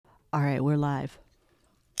All right, we're live.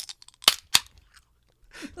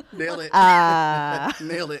 Nailed it.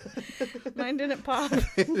 Nailed it. Mine didn't pop.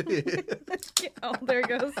 Oh, there it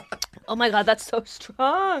goes. Oh my God, that's so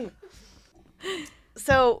strong.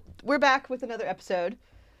 So we're back with another episode.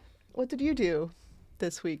 What did you do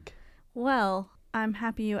this week? Well, I'm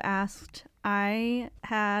happy you asked. I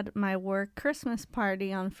had my work Christmas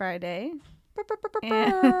party on Friday.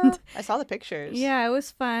 And I saw the pictures. yeah, it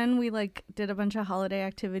was fun. We did a bunch of holiday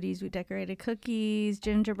activities. We decorated cookies,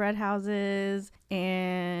 gingerbread houses,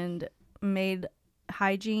 and made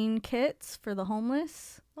hygiene kits for the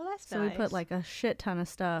homeless. Well, that's so nice. we put a shit ton of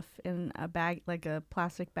stuff in a bag, like a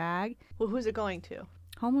plastic bag. Well, who's it going to?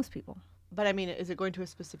 Homeless people. But I mean, is it going to a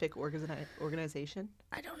specific organization?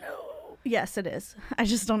 I don't know. Yes, it is. I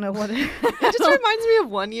just don't know what it is. It just reminds me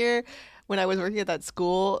of one year when I was working at that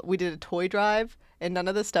school. We did a toy drive, and none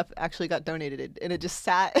of the stuff actually got donated, and it just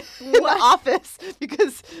sat in the office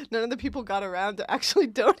because none of the people got around to actually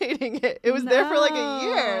donating it. It was there for like a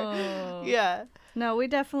year. Yeah. No, we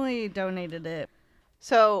definitely donated it.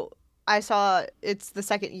 So I saw it's the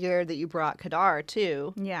second year that you brought Kadar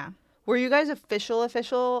too. Yeah. Were you guys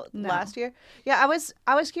official No. last year? Yeah, I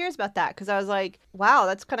was curious about that because I was like, wow,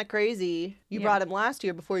 that's kind of crazy. You brought him last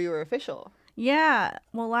year before you were official. Yeah.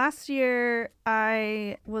 Well, last year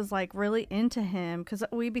I was really into him because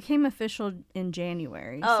we became official in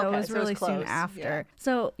January. Oh, so okay. it was So it was really soon close. after. Yeah.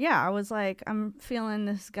 So yeah, I was like, I'm feeling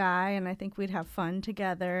this guy and I think we'd have fun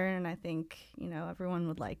together. And I think, everyone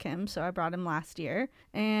would like him. So I brought him last year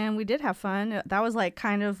and we did have fun. That was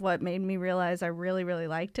kind of what made me realize I really, really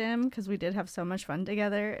liked him because we did have so much fun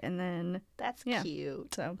together. And then That's Yeah.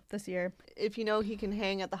 cute. so this year. If you know he can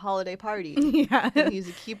hang at the holiday party, Yeah. then he's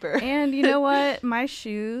a keeper. And you know what? My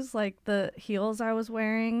shoes, the heels I was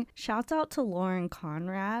wearing, shouts out to Lauren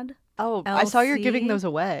Conrad. Oh, I saw you're LC. giving those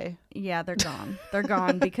away. Yeah, they're gone. They're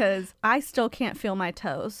gone because I still can't feel my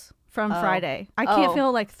toes from Oh. Friday. I can't Oh.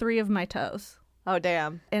 feel 3 of my toes. Oh,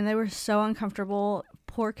 damn. And they were so uncomfortable.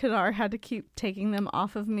 Poor Kadar had to keep taking them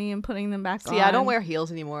off of me and putting them back on. See, I don't wear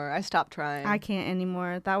heels anymore. I stopped trying. I can't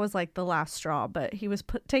anymore. That was the last straw. But he was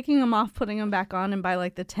taking them off, putting them back on, and by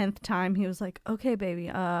the 10th time, he was like, "Okay, baby,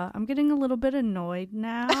 I'm getting a little bit annoyed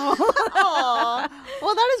now." Aw.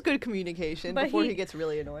 Well, that is good communication But before he gets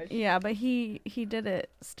really annoyed. Yeah, but he did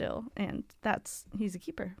it still, and he's a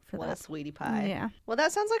keeper for What a that. sweetie pie. Yeah, Well,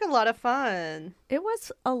 that sounds like a lot of fun. it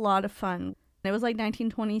was a lot of fun. It was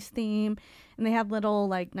 1920s theme, and they had little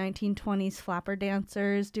 1920s flapper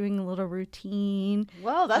dancers doing a little routine.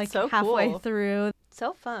 Well, that's so halfway cool. through.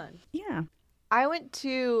 So fun. Yeah. I went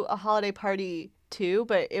to a holiday party too,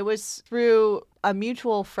 but it was through a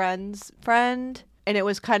mutual friend, and it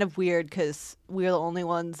was kind of weird because we were the only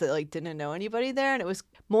ones that didn't know anybody there, and it was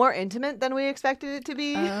more intimate than we expected it to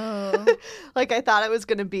be. Oh. I thought it was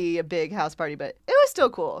gonna be a big house party, but it was still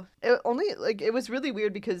cool. It only it was really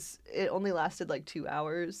weird because it only lasted 2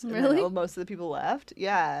 hours. And Really? then most of the people left.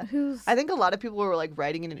 Yeah. I think a lot of people were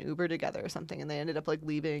riding in an Uber together or something, and they ended up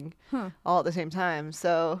leaving all at the same time.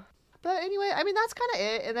 So, but anyway, I mean that's kind of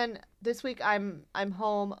it. And then this week I'm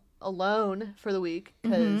home alone for the week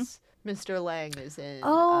because Mr. Lang is in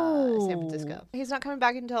San Francisco. He's not coming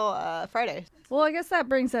back until Friday. Well, I guess that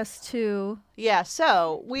brings us to Yeah,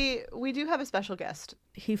 so we do have a special guest.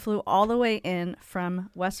 he flew all the way in from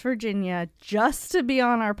West Virginia just to be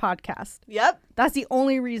on our podcast. Yep, That's the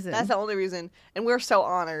only reason. that's the only reason, and we're so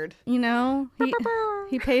honored.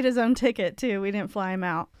 He paid his own ticket too. We didn't fly him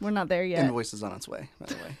out. We're not there yet. Invoice is on its way, by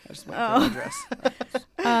the way. I just went for the address.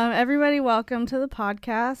 Everybody, welcome to the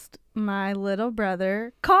podcast. My little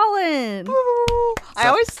brother, Colin. I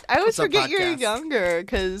always what's up, forget you're podcast? younger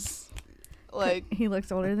because He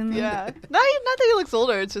looks older than me. yeah, not that he looks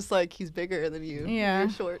older. It's just he's bigger than you. Yeah. You're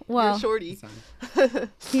short. Well- You're shorty.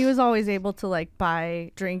 He was always able to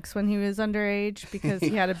buy drinks when he was underage because he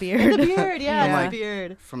had a beard. The beard, yeah, Yeah. the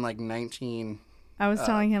beard. From 19. I was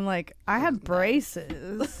telling him I had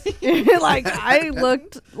braces. I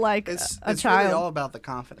looked like It's a it's really child. all about the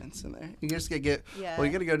confidence in there. You just gotta get. Yeah. Well,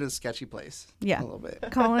 you gotta go to the sketchy place. Yeah. A little bit.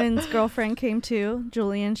 Colin's girlfriend came too,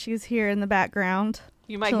 Julian. She's here in the background.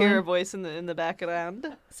 You might Chilling. hear her voice in the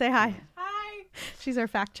background. Say hi. Hi. She's our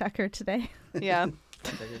fact checker today. Yeah,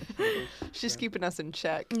 she's keeping us in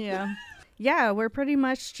check. Yeah. Yeah, we're pretty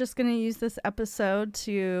much just going to use this episode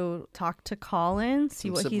to talk to Colin, see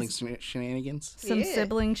Some what sibling he's shenanigans. some Yeah.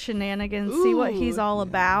 sibling shenanigans, see what he's Ooh. all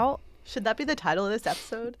about. Should that be the title of this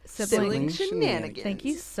episode? Sibling shenanigans. Thank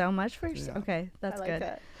you so much for Yeah. Okay, that's I like good.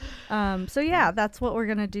 that. So yeah, that's what we're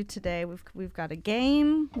going to do today. We've got a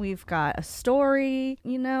game, we've got a story,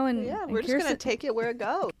 and Yeah, and we're just gonna Kirsten- take it where it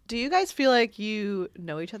goes. Do you guys feel like you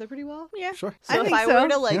know each other pretty well? Yeah. Sure. So if think I so. were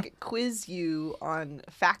to like quiz you on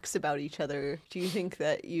facts about each other, do you think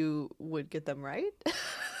that you would get them right?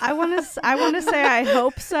 I want to say I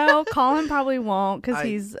hope so. Colin probably won't because I-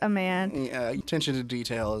 he's a man. Yeah, attention to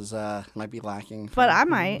detail is might be lacking. But for I me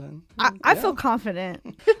might. then. I feel confident.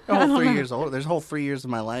 A whole 3 years old. There's a whole 3 years of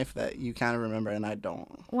my life that you kind of remember and I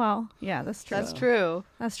don't. Well, yeah, that's true. That's true.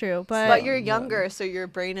 That's true. But But you're younger, so your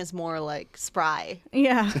brain is more like spry.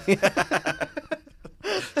 yeah.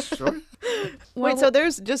 Sure. Wait, so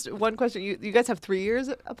there's just one question. You guys have 3 years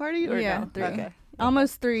apart, or Yeah, no? 3. Okay.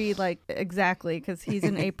 Almost 3, like exactly, because he's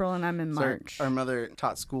in April and I'm in So March. our mother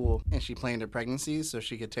taught school and she planned her pregnancy so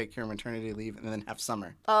she could take her maternity leave and then have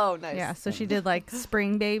summer. Oh, nice. Yeah, so she did like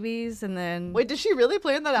spring babies and then Wait, did she really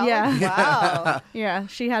plan that out? Yeah. Like, wow. yeah,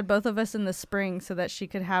 she had both of us in the spring so that she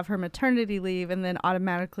could have her maternity leave and then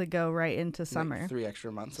automatically go right into summer. Like 3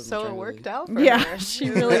 extra months of So it maternity worked leave. out for Yeah, her. she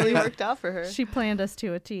It really really worked out for her. She planned us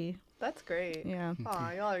to a T. That's great. Yeah.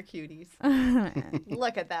 Aw, y'all are cuties.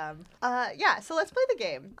 Look at them. Yeah, so let's play the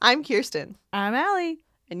game. I'm Kirsten, I'm Allie.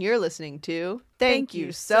 and you're listening to Thank Thank You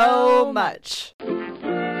you So so Much.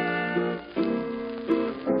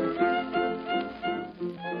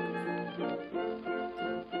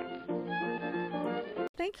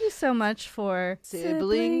 Thank you so much for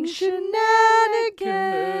Sibling shenanigans.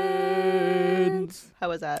 How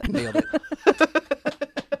was that? Nailed it.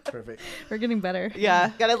 Perfect. We're getting better.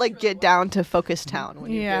 Yeah, gotta like get down to Focus Town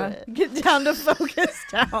when you do it. Get down to Focus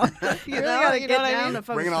Town. You really know- gotta you get know what I down mean? to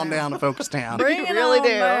Focus Bring it on down to Focus Town. Bring You it really on do.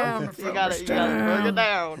 down to You gotta Focus bring it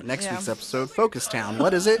down. Next Yeah. week's episode, Focus Town.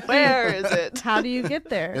 What is it? Where is it? How do you get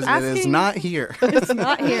there? It is not here. It's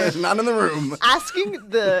not here. It's not in the room. Asking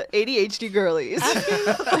the ADHD girlies.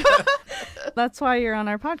 That's why you're on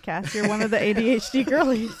our podcast. You're one of the ADHD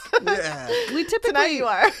girlies. Yeah. We typically Tonight you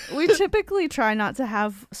are. we typically try not to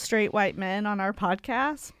have straight white men on our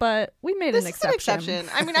podcast, but we made This an is an exception. exception.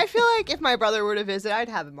 I mean, I feel like if my brother were to visit, I'd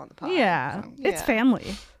have him on the pod. Yeah, it's Yeah.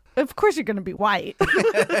 family. Of course you're going to be white.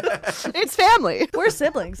 It's family. We're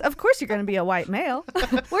siblings. Of course you're going to be a white male.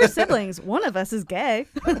 We're siblings. One of us is gay.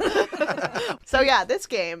 So yeah, this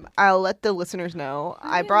game, I'll let the listeners know.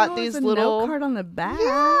 I brought these note little card on the back.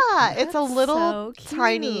 Yeah, it's a That's little so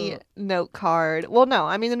tiny cute. note card. Well, no,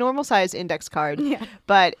 I mean the normal size index card. Yeah.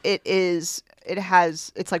 But it's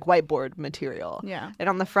like whiteboard material. Yeah. And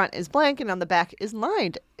on the front is blank and on the back is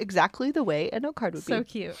lined exactly the way a note card would So be.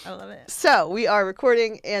 cute. I love it. So we are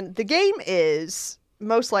recording, and the game is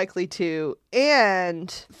most likely to and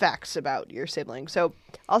facts about your sibling. So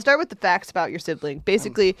I'll start with the facts about your sibling.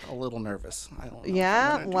 Basically, I'm a little nervous. I don't know. if I'm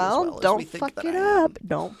yeah, gonna do as well, as don't we think fuck that it I am. up.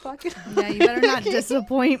 Don't fuck it up. Yeah, you better not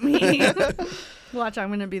disappoint me. Watch, I'm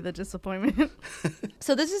going to be the disappointment.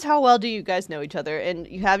 So this is how well do you guys know each other, and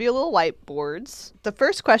you have your little whiteboards. The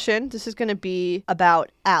first question, this is going to be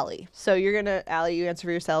about Allie. So Allie, you answer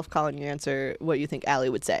for yourself. Colin, you answer what you think Allie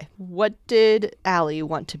would say. What did Allie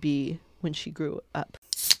want to be when she grew up?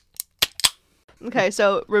 Okay,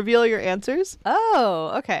 so reveal your answers.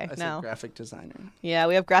 Oh, okay. I Now, said graphic designer. yeah,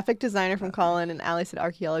 we have graphic designer from Colin, and Allie said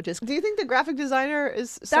archaeologist. Do you think the graphic designer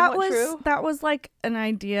is somewhat true? That was like an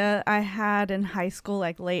idea I had in high school,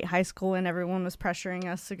 like late high school, when everyone was pressuring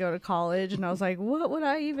us to go to college, and I was like, what would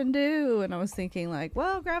I even do? And I was thinking like,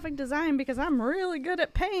 well, graphic design because I'm really good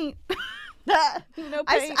at paint. I paint.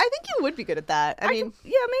 think you would be good at that. I mean,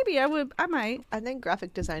 yeah, maybe I might. I think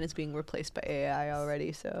graphic design is being replaced by AI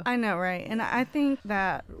already, so. I know, right? And I think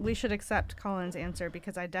that we should accept Colin's answer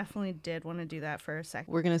because I definitely did want to do that for a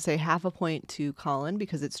second. We're going to say half a point to Colin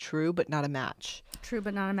because it's true, but not a match. True,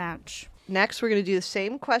 but not a match. Next, we're going to do the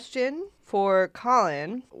same question for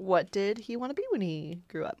Colin. What did he want to be when he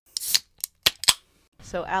grew up?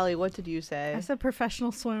 So, Allie, what did you say? I said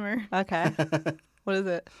professional swimmer. Okay. What is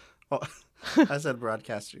it? Well, I said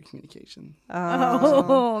broadcaster communication.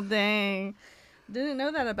 Oh, dang. Didn't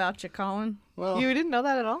know that about you, Colin. Well, You didn't know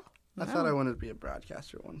that at all? I thought I wanted to be a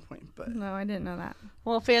broadcaster at one point, but No, I didn't know that.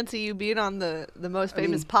 Well, fancy you being on the most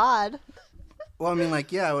famous mean- pod. well, I mean,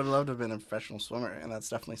 like, yeah, I would love to have been a professional swimmer, and that's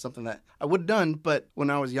definitely something that I would have done. But when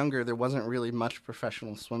I was younger, there wasn't really much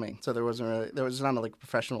professional swimming, so there was not a like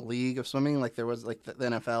professional league of swimming like there was like the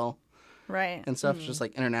NFL Right. and stuff, just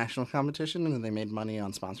like international competition, and then they made money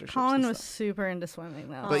on sponsorships. Colin and was stuff. super into swimming,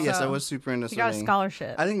 though. But yes, I so was super into He got a swimming.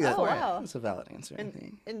 scholarship. I think that Oh, wow. that's a valid answer. I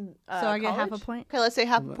think. In, So I get half a college? point? Okay, let's say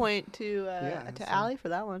half a point to Yeah, to so- Allie for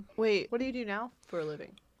that one. Wait, what do you do now for a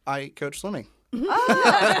living? I coach swimming. Oh,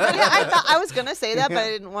 yeah, I thought I was gonna say that, but I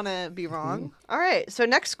didn't want to be wrong. All right, so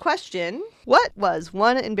next question: what was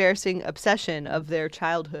one embarrassing obsession of their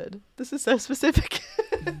childhood? This is so specific.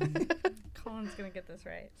 Colin's going to get this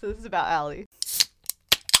right. So this is about Allie.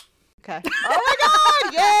 Okay. Oh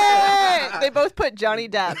my God! Yay! They both put Johnny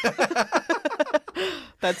Depp.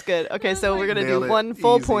 That's good. Okay, so we're gonna do one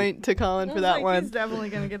full point to Colin for that one. He's definitely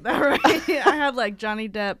gonna get that right. I had like Johnny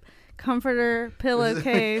Depp comforter,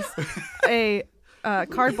 pillowcase, a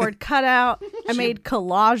cardboard cutout. I made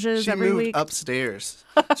collages every week. She moved upstairs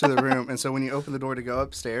to the room, and so when you open the door to go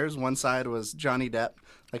upstairs, one side was Johnny Depp,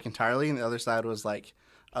 like entirely, and the other side was like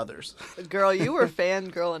others. Girl, you were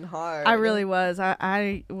fangirling hard. I really was.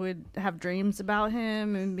 I would have dreams about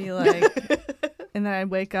him and be like, and then I'd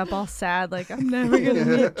wake up all sad, like I'm never gonna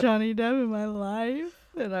meet Johnny Depp in my life,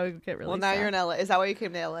 and I would get really. Well, now sad. you're in LA. Is that why you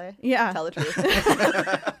came to LA? Yeah. Tell the truth.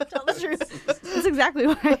 Tell the truth. That's exactly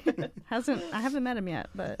why. I haven't met him yet,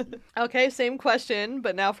 but. Okay, same question,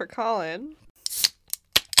 but now for Colin.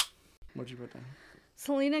 What'd you put down?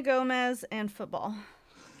 Selena Gomez and football.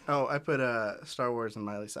 Oh, I put Star Wars and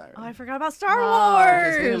Miley Cyrus. Oh, I forgot about Star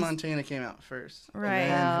Because Hannah Wars. Montana came out first. Right.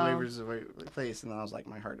 And then Waver's a place, and then I was like,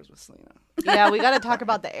 my heart is with Selena. Yeah, we got to talk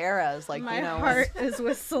about the eras, like My you know. heart is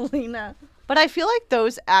with Selena. But I feel like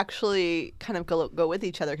those actually kind of go with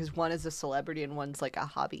each other because one is a celebrity and one's like a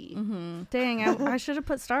hobby. Mm-hmm. Dang, I should have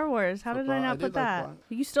put Star Wars. How did I Football, not I put did like that? one.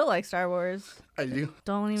 You still like Star Wars? I do.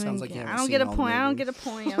 Don't even. Sounds like you haven't I don't seen get a all the point. I don't movies. get a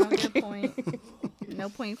point. I don't get a point. No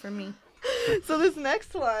point for me. So this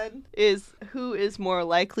next one is who is more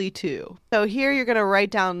likely to. So here you're going to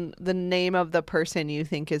write down the name of the person you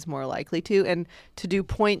think is more likely to, and to do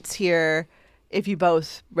points here if you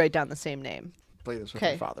both write down the same name. Play this with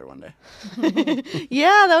Okay. your father one day.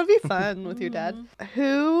 Yeah, that would be fun with your dad.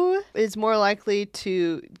 Who is more likely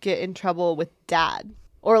to get in trouble with dad?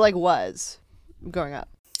 Or like was growing up?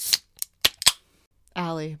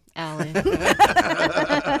 Allie. All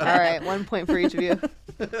right, 1 point for each of you.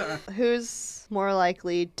 Who's more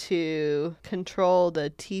likely to control the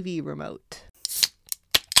TV remote?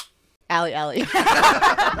 Allie.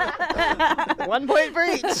 1 point for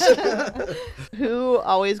each. Who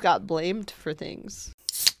always got blamed for things?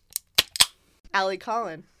 Allie,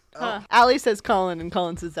 Colin. Huh. Allie says Colin and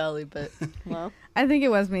Colin says Allie, but well. I think it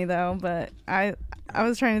was me though, but I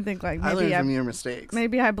was trying to think like I learned maybe from your mistakes.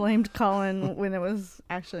 maybe I blamed Colin when it was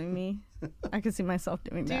actually me. I could see myself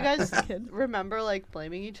doing Do you that guys as a kid. remember like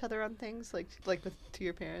blaming each other on things like to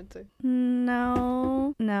your parents? Or...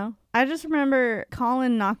 No. I just remember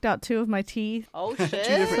Colin knocked out 2 of my teeth. Oh shit!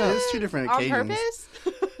 It was 2 different On occasions.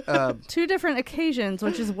 purpose? 2 different occasions,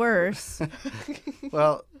 which is worse.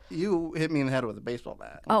 Well, you hit me in the head with a baseball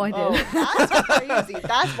bat. Oh, I did. Oh, that's crazy.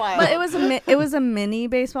 That's wild. But it was a mini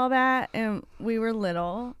baseball bat, and we were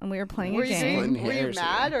little, and we were playing were a you game. were you hairs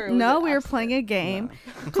mad here. or was No, it we were accident? playing a game.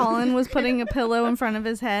 Colin was putting a pillow in front of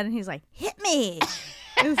his head, and he's like, "Hit me!"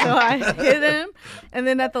 And so I hit him, and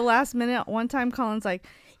then at the last minute, one time Colin's like,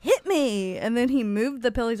 "Hit me!" And then he moved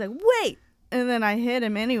the pillow. He's like, "Wait!" And then I hit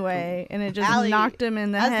him anyway, and it just Allie, knocked him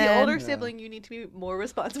in the As head. the older sibling, you need to be more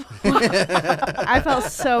responsible. I felt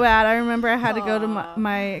so bad. I remember I had to go to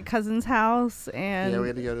my cousin's house, and Yeah, we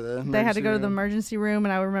had to go to the they had to go to the emergency emergency room,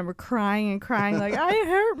 and I remember crying and crying like, I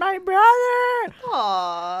hurt my brother.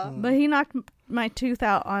 Aww. But he knocked my tooth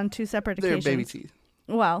out on 2 separate room. They were occasions. baby teeth.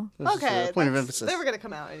 Well, This is Okay. a point of that's- emphasis. They were gonna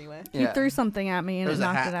come out anyway. he threw something at me, and It it was a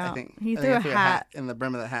knocked hat, it out. I think. He I threw think a I hat. and the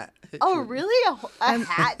brim of the hat hit Oh, you. really? A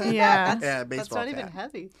hat did yeah. that? Yeah, That's baseball not even cap.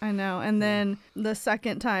 heavy. I know. And then the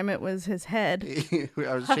second time, it was his head.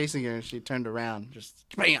 I was chasing her, and she turned around, just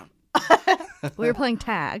bam. We were playing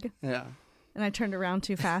tag, Yeah. and I turned around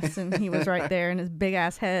too fast, and he was right there, and his big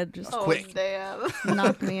ass head just Oh, quick. damn.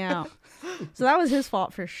 knocked me out. So that was his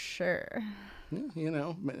fault for sure. Yeah, you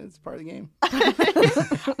know, but it's part of the game.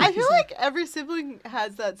 I feel like every sibling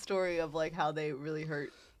has that story of like how they really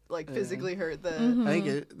hurt, like physically hurt the. Mm-hmm. I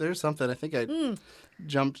think there's something. I think I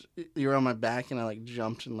jumped. You were on my back, and I like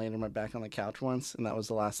jumped and landed my back on the couch once, and that was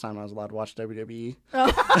the last time I was allowed to watch WWE.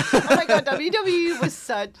 Oh my god, WWE was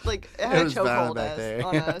such like it had It a was violent chokehold back there.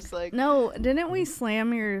 on us. Like No, didn't we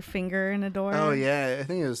slam your finger in a door? Oh yeah, I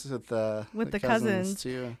think it was with the cousins.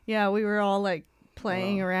 too. Yeah, we were all like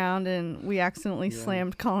playing around, and we accidentally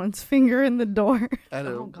slammed Colin's finger in the door. I had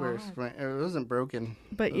to Oh, wear a God. splint. It wasn't broken.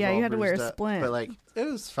 But It was yeah, all you had to wear a bruised up, splint. But like, it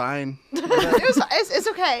was fine. it's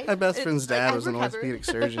okay. My best friend's dad I was an recovered. orthopedic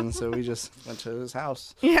surgeon, so we just went to his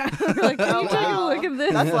house. Yeah, we're like, can Oh, you take a wow. look at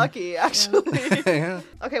this? That's lucky, actually. Yeah.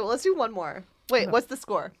 Okay, well, let's do one more. Wait, what's the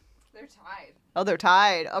score? They're tied. Oh, they're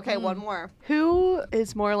tied. Okay, one more. Who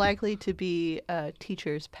is more likely to be a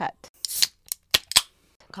teacher's pet?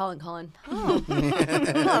 Colin.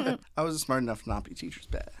 I was smart enough to not be teacher's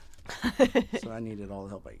pet. So I needed all the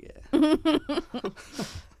help I get.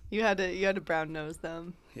 You had to brown nose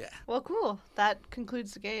them. Yeah. Well, cool. That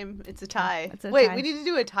concludes the game. It's a tie. It's a Wait, tie. we need to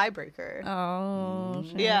do a tiebreaker. Oh,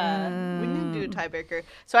 shit. Yeah, we need to do a tiebreaker.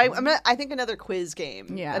 So I think another quiz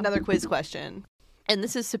game. Yeah. Another quiz question. And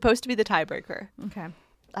this is supposed to be the tiebreaker. Okay.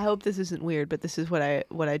 I hope this isn't weird, but this is what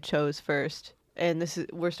I chose first. And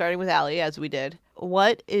we're starting with Allie, as we did.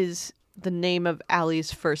 What is the name of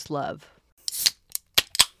Allie's first love?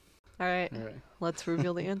 All right. Let's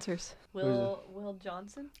reveal the answers. Will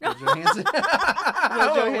Johnson? Will Johansson?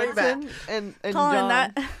 Will Johansson and Colin, John.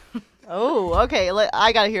 that. Oh, okay.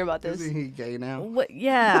 I gotta hear about this. Isn't he gay now?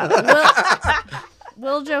 Yeah.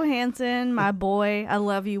 Will Johansson, my boy. I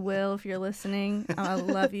love you, Will, if you're listening. I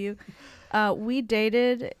love you. We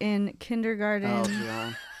dated in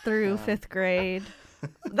kindergarten through 5th grade.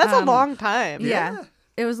 That's a long time. Yeah.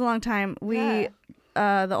 It was a long time. The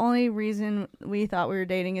only reason we thought we were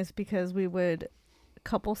dating is because we would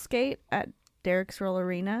couple skate at Derek's Roll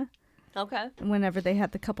Arena. Okay. Whenever they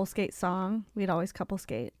had the couple skate song, we'd always couple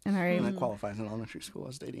skate. And that qualifies in elementary school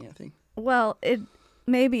as dating, I think. Well,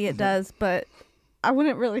 maybe it does, but I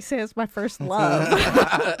wouldn't really say it's my first love.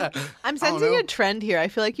 I'm sensing a trend here. I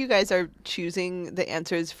feel like you guys are choosing the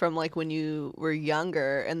answers from like when you were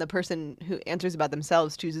younger, and the person who answers about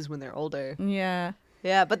themselves chooses when they're older. Yeah.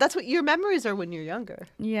 Yeah, but that's what your memories are when you're younger.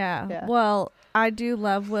 Yeah. Well, I do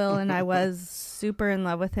love Will, and I was super in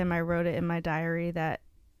love with him. I wrote it in my diary that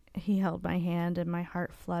he held my hand and my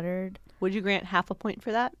heart fluttered. Would you grant half a point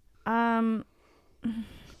for that?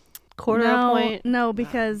 Quarter a point? No,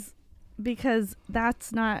 because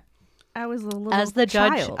that's not. I was a little As the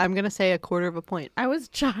judge, child. I'm gonna say a quarter of a point. I was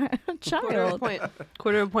child. Quarter of a point.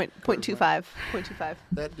 Point 0.25.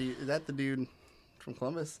 0.25. Is that the dude from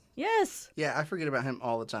Columbus? Yes. Yeah, I forget about him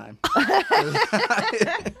all the time.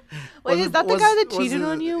 Wait, is that the guy that cheated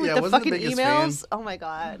on you with the fucking emails? Fan. Oh my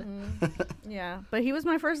god. Mm-hmm. Yeah, but he was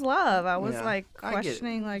my first love. I was like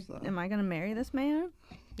questioning, like, so. am I gonna marry this man?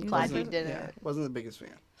 Glad you didn't. Yeah, wasn't the biggest fan.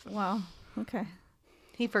 Wow. Okay.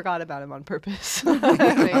 He forgot about him on purpose.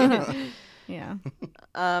 Yeah.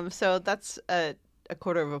 So that's a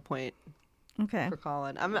quarter of a point. Okay. For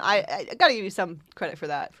Colin. I gotta give you some credit for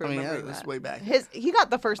that. For it was way back. He got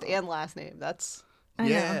the first and last name. That's I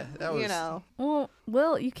that was. you know. Well,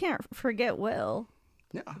 Will, you can't forget Will.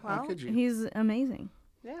 Yeah, Well, how could you? He's amazing.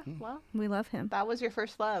 Yeah. Well, We love him. that was your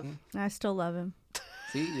first love. I still love him.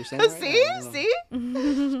 See, you're saying right now.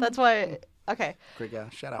 See. That's why. Okay. Great guy.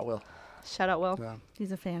 Shout out, Will. Shout out, Will. Yeah.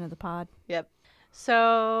 He's a fan of the pod. Yep.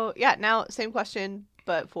 So yeah, now same question,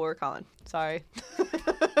 but for Colin. Sorry.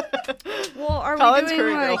 Well, are Colin's we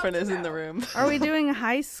doing current like? girlfriend is in the room. Are we doing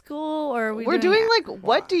high school or are we? We're doing like,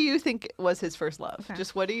 what do you think was his first love? Okay.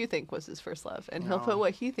 Just what do you think was his first love? And he'll put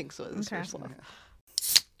what he thinks was his first love.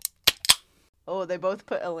 Oh, they both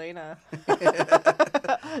put Elena.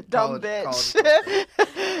 Dumb bitch.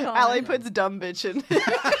 Allie puts dumb bitch in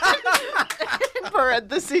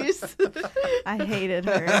parentheses. I hated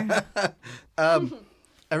her.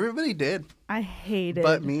 Everybody did, I hated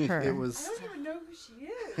but me. her. It was. I don't even know who she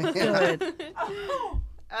is. Good.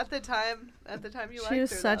 At the time you liked her. She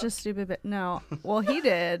was such a stupid bitch. No. Well, he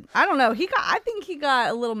did. I don't know. I think he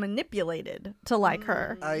got a little manipulated to like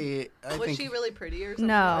her. I Was think she really pretty or something?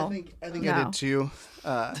 No. I think No. I did too.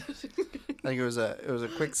 I think it was a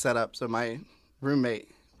quick setup. So my roommate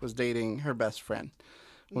was dating her best friend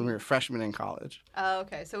when we were freshmen in college, Oh,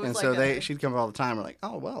 okay. So it was and like so she'd come all the time. We're like,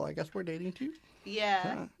 oh well, I guess we're dating too.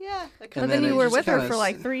 Yeah. That could But And then then you it were just with her kinda for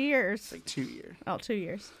like 3 years. Like 2 years, Oh, 2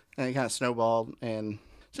 years. and it kind of snowballed. And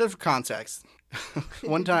just for context,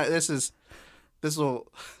 one time this will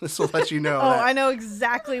let you know. Oh, that I know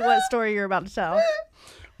exactly what story you're about to tell.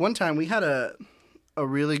 One time we had a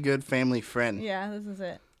really good family friend. Yeah, this is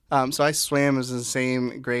it. So I swam as the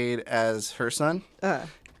same grade as her son.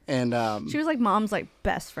 And She was like mom's like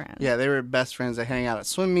best friend. yeah, they were best friends. They hang out at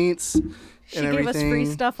swim meets. She and gave us everything. free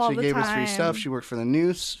stuff all the She gave us free time. stuff. She worked for the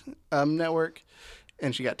news network,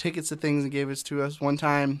 and she got tickets to things and gave us to us one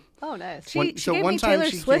time. Oh, nice. She so gave one me time Taylor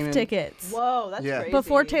she came Swift in- tickets. Whoa, that's Yeah. crazy.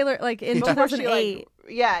 Before Taylor, like in Before she, 2008.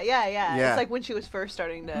 Yeah. Yeah. It's like when she was first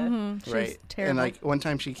starting to. She was Right. terrible. And like one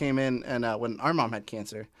time she came in, and when our mom had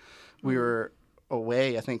cancer, we were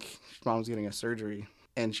away. I think mom was getting a surgery,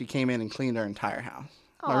 and she came in and cleaned our entire house.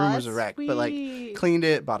 My room was a that's wreck, but like sweet. cleaned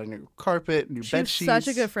it, bought a new carpet, new she bed was sheets. such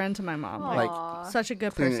a good friend to my mom. Like Aw. such a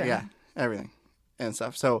good cleaned it, person. yeah, everything and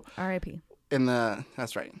stuff. So R.I.P.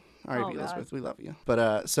 that's right. R.I.P. God. Elizabeth, we love you.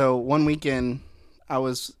 But so one weekend I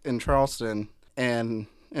was in Charleston, and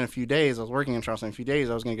in a few days I was working in Charleston. In a few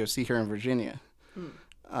days I was going to go see her in Virginia,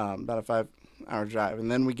 about a 5-hour drive,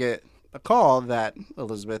 and then we get a call that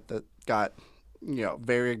Elizabeth that got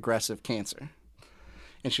very aggressive cancer.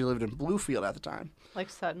 and she lived in Bluefield at the time. Like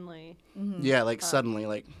suddenly. Yeah, like suddenly,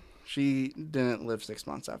 like she didn't live 6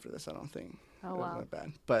 months after this. I don't think. Oh, it wow. was that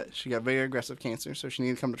bad. But she got very aggressive cancer, so she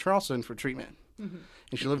needed to come to Charleston for treatment, and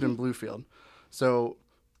she lived in Bluefield. So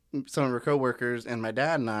some of her coworkers and my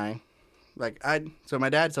dad and I, so my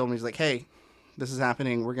dad told me, he's like, hey, this is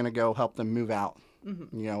happening. We're gonna go help them move out.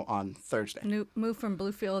 On Thursday. Move from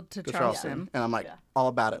Bluefield to To Charleston. And I'm like, all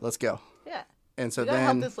about it. Let's go. Yeah. And so You gotta help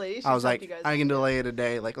then this lady. She's I was helped like, you guys I can delay it a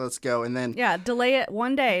day. Like, let's go. And then Yeah, delay it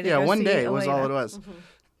one day. To go one see day was all Elena. it was.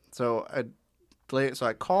 So I delayed it. So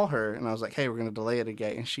I call her and I was like, hey, we're gonna delay it a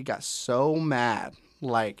day. And she got so mad,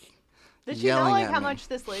 like Did you know yelling like at how me. much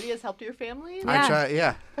this lady has helped your family? I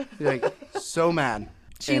tried, like so mad.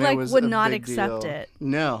 She And it like was would a not big accept deal. it.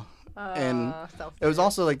 No. And it was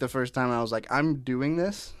also like the first time I was like, I'm doing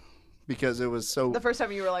this because it was so. The first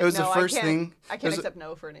time you were like, It was no, the first I can't, thing. I it can't was- accept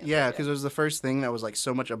no for an answer. Yeah, because it was the first thing that was like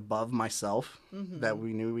so much above myself that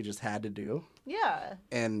we knew we just had to do, Yeah.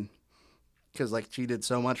 and because like she did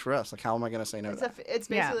so much for us, like how am I gonna say no to that? It's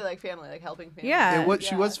basically like family, like helping family. Yeah. It was,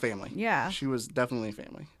 She was family. Yeah. She was definitely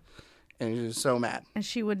family, and she was so mad. And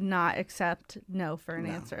she would not accept no for an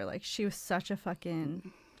answer. Like, she was such a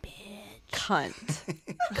fucking Cunt.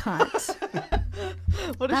 cunt.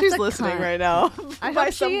 What if That's she's a listening cunt. right now? I By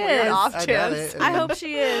hope some she weird is. off I doubt chance. it. I hope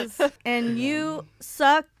she is. And you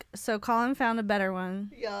suck. So Colin found a better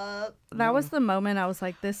one. Yup. That was the moment I was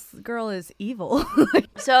like, this girl is evil.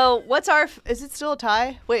 So what's our? Is it still a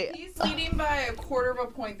tie? Wait. He's leading by a quarter of a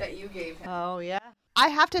point that you gave him. Oh yeah. I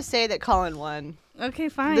have to say that Colin won. Okay,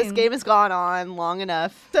 fine. This game has gone on long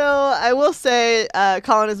enough. So I will say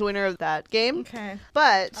Colin is the winner of that game. Okay.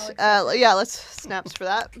 But yeah, let's snaps for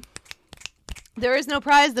that. There is no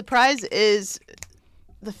prize. The prize is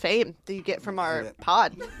the fame that you get from our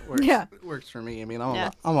pod. Works, Yeah. works for me. I mean,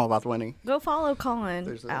 Yeah. I'm all about winning. Go follow Colin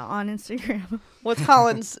There's a- on Instagram. What's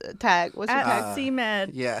Colin's tag? What's your At tag?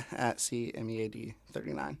 CMed Yeah, at CMEAD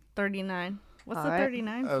 39. 39. What's All the right.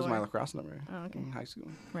 39 That was for? my lacrosse number Oh, okay. in high school.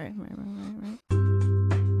 Right.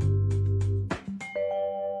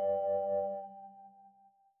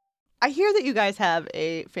 I hear that you guys have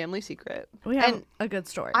a family secret. We have And a good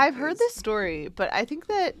story. I've heard this story, but I think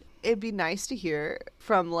that it'd be nice to hear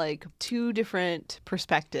from like two different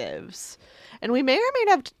perspectives. And we may or may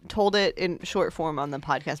not have told it in short form on the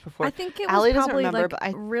podcast before. I think it Allie was doesn't probably remember, like but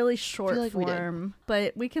I really short like we did. form,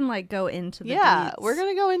 but we can like go into the yeah, deets. we're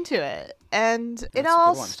gonna go into it, and it That's a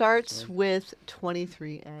all good one. starts with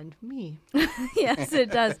 23andMe. Yes,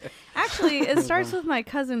 it does. Actually, it starts with my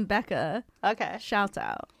cousin Becca. Okay. Shouts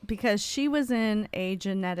out because she was in a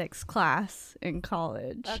genetics class in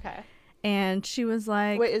college. Okay. And she was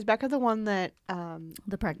like, Wait, is Becca the one that?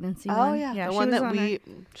 the pregnancy Oh one. yeah, the she one was that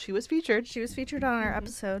on she was featured. She was featured on our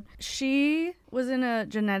episode. She was in a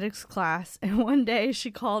genetics class, and one day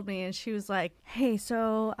she called me and she was like, "Hey,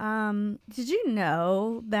 so did you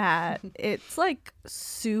know that it's like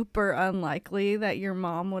super unlikely that your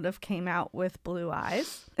mom would have came out with blue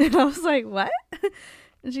eyes?" And I was like, "What?"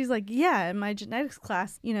 And she's like, "Yeah, in my genetics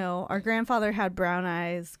class, you know, our grandfather had brown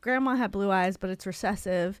eyes, grandma had blue eyes, but it's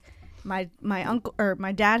recessive. My uncle or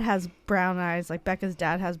my dad has brown eyes, like Becca's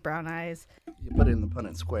dad has brown eyes." You put it in the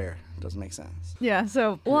Punnett square. It doesn't make sense. Yeah,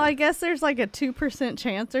 so well, I guess there's like a 2%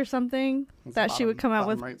 chance or something It's that she would come out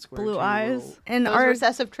with bottom right square, blue two eyes. row. And Those our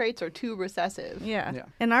recessive traits are too recessive. yeah. Yeah.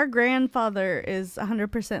 And our grandfather is 100%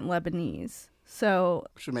 Lebanese. So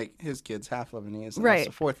Should make his kids half Lebanese. And Right.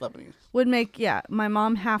 Right. Fourth Lebanese. would make my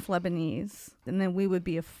mom half Lebanese, and then we would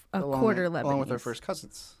be a quarter Lebanese. Along with our first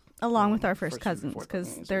cousins. Along with our First first and cousins, fourth because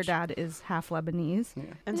Lebanese, their which- dad is half Lebanese. Yeah.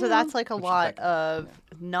 And so that's like a Which is lot Becca. of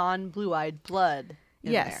non-blue-eyed blood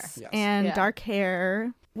in Yes. Yes. And Yeah. dark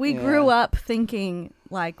hair. We Yeah. grew up thinking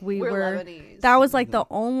like we We're were. Lebanese. That was like the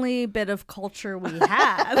only bit of culture we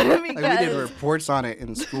had. Like, we did because reports on it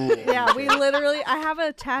in school. yeah, we literally. I have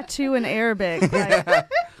a tattoo in Arabic.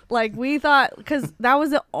 Like we thought, because that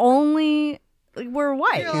was the only. Like, we're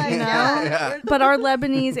white, You're like, you know. yeah. But our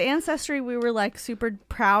Lebanese ancestry, we were like super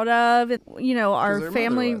proud of. You know, our their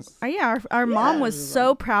family. mother was. Yeah, our mom was Yeah.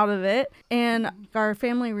 so proud of it, and our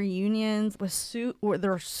family reunions they're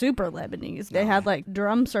super Lebanese. They had like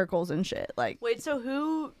drum circles and shit. Like Wait, so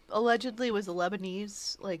who allegedly was a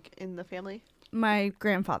Lebanese, like, in the family? my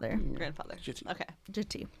grandfather, Grandfather. Jitty. Okay.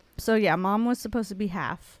 Jiti. So yeah, mom was supposed to be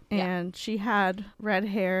half, Yeah. and she had red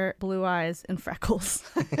hair, blue eyes, and freckles.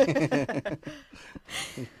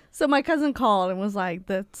 So my cousin called and was like,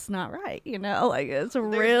 "That's not right, you know, like it's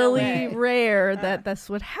really way. rare that this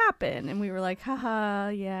would happen." And we were like, "Haha,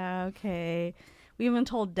 yeah, okay." We even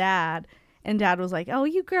told dad, And Dad was like, oh,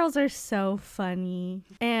 you girls are so funny.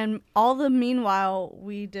 And meanwhile,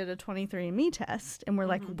 we did a 23andMe test, and we're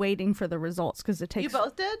like waiting for the results because it takes. You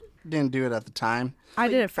both did? Didn't do it at the time. I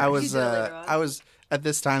did it first. I was at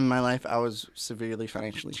this time in my life, I was severely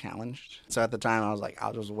financially challenged. So at the time, I was like,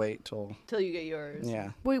 I'll just wait till you get yours.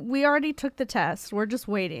 Yeah. We already took the test. We're just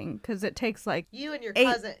waiting because it takes like you and your 8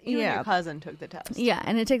 cousin. And your cousin took the test. Yeah,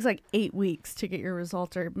 and it takes like 8 weeks to get your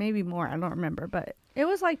results, or maybe more. I don't remember, but it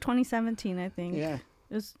was like 2017, I think. Yeah.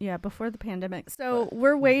 It was before the pandemic. So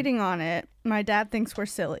we're waiting on it. My dad thinks we're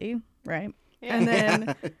silly, right? Yeah. And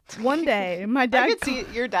then one day, my dad... I could see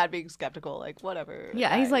your dad being skeptical, like, whatever.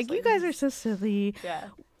 Yeah, he's like, you guys are so silly. Yeah.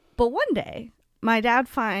 But one day, my dad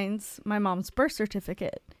finds my mom's birth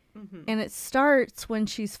certificate. And it starts when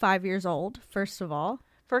she's 5 years old, first of all.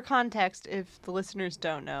 For context, if the listeners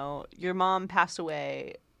don't know, your mom passed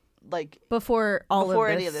away, like... Before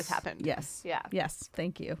any of this happened. Yes. Yeah. Yes,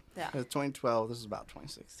 thank you. Yeah. It was 2012. This is about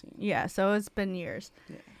 2016. Yeah, so it's been years.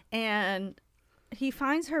 Yeah. And... he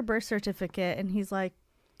finds her birth certificate and he's like,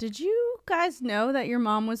 did you guys know that your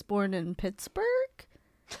mom was born in Pittsburgh?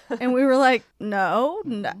 And we were like, no.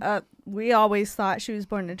 We always thought she was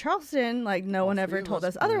born in Charleston. Like, no one ever told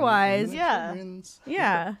us otherwise. Yeah.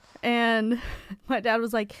 Yeah. And my dad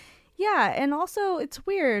was like, yeah. And also, it's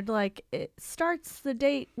weird. Like, it starts the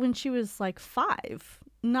date when she was like 5,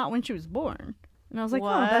 not when she was born. And I was like,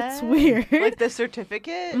 what? Oh, that's weird. Like the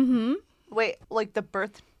certificate? Mm-hmm. Wait, like the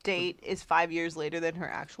birth date is 5 years later than her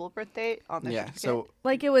actual birth date on the certificate? So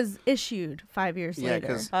like it was issued 5 years later. Yeah,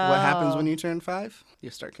 because what happens when you turn 5? You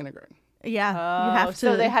start kindergarten. Yeah, you have to.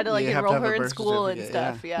 So they had to like You have enroll to have a her in birth school and certificate,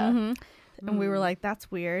 stuff. Yeah. And we were like, that's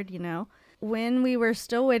weird, you know. When we were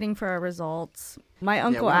still waiting for our results, my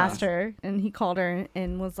uncle asked her, and he called her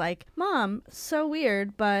and was like, Mom, so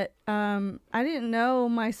weird, but I didn't know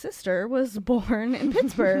my sister was born in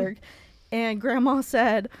Pittsburgh. And Grandma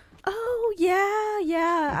said, oh,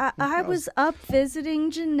 yeah. I was up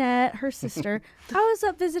visiting Jeanette, her sister. I was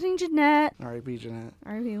up visiting Jeanette. R.I.P. Jeanette.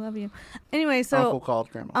 R.I.P. Love you. Anyway, so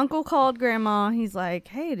Uncle called Grandma. He's like,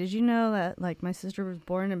 hey, did you know that like my sister was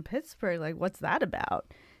born in Pittsburgh? Like, what's that about?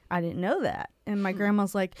 I didn't know that. And my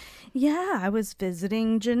grandma's like, yeah, I was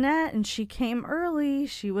visiting Jeanette and she came early.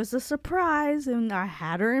 She was a surprise and I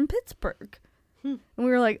had her in Pittsburgh. And we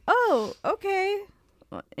were like, oh, okay.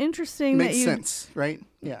 Well, interesting. Makes sense, right?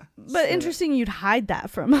 Yeah. But interesting you'd hide that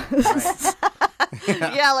from us.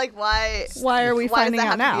 Right. Yeah, like why? Why are we finding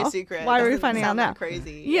out now? Why are we finding out now?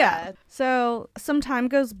 Crazy. Yeah. So some time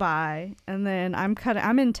goes by, and then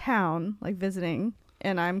I'm in town, like visiting,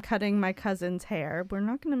 and I'm cutting my cousin's hair. We're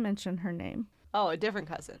not going to mention her name. Oh, a different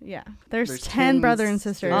cousin. Yeah. There's 10 brothers and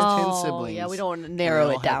sisters. There's 10 siblings. Yeah, we don't want to narrow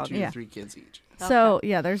it down. 2 to 3 kids each. So,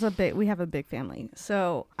 yeah, we have a big family.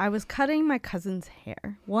 So I was cutting my cousin's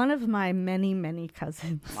hair. One of my many, many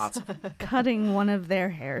cousins. Lots of them. Cutting one of their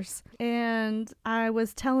hairs. And I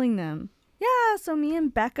was telling them, yeah, so me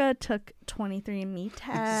and Becca took 23andMe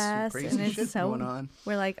tests. Crazy and it's shit so going on.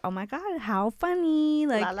 We're like, oh my God, how funny.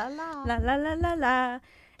 Like, La la la. la la la la la.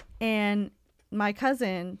 And my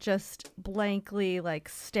cousin just blankly like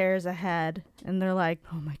stares ahead and they're like,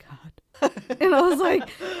 oh my God. And I was like,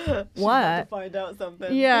 what? To find out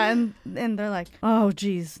something. Yeah, and they're like, oh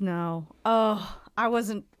geez, no. Oh, I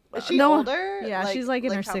wasn't. Is she older? Yeah, she's like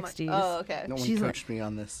in her how much? 60s. Oh, okay. No one She's coached me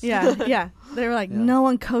on this. Yeah. They were like, no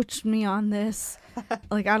one coached me on this.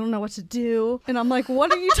 Like, I don't know what to do. And I'm like,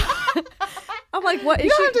 what are you talking? I'm like, what? You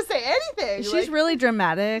don't have to say anything. She's really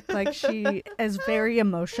dramatic. Like, she is very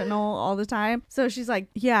emotional all the time. So she's like,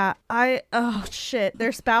 yeah, oh shit.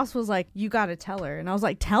 Their spouse was like, you got to tell her. And I was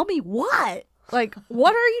like, tell me what? Like,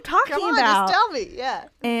 what are you talking Come on, about? just tell me. Yeah.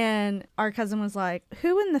 And our cousin was like,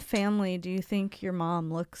 who in the family do you think your mom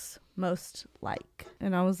looks most like?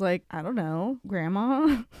 And I was like, I don't know,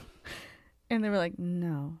 Grandma. And they were like,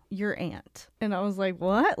 no, your aunt. And I was like,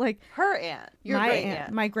 what? Like, her aunt. Your my great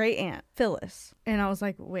aunt. My great aunt, Phyllis. And I was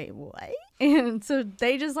like, wait, what? And so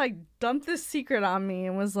they just like dumped this secret on me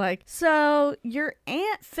and was like, so your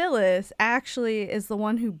Aunt Phyllis actually is the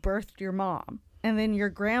one who birthed your mom. And then your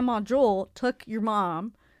grandma Jewel took your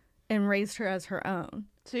mom and raised her as her own.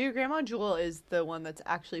 So your grandma Jewel is the one that's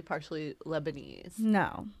actually partially Lebanese.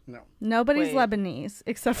 No. Wait. Nobody's Lebanese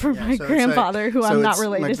except for my so it's grandfather, like- who so I'm not it's my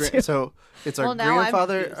related to. So it's our Well, now I'm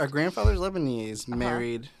grandfather. confused. Our grandfather's Lebanese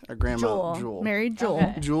married our grandma Jewel. Married Jewel.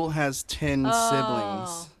 Okay. Jewel has 10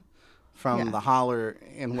 siblings from Yeah. the holler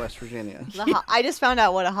in West Virginia. I just found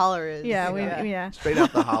out what a holler is. Yeah, yeah. Straight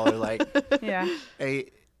out the holler, like Yeah.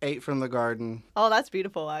 eight from the garden. Oh, that's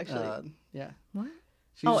beautiful, actually. Yeah. What?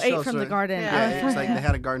 She Oh, just 8 shows from the her- garden. Yeah, Yeah, it's like they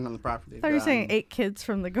had a garden on the property. I thought you were saying 8 kids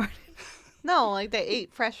from the garden. No, like they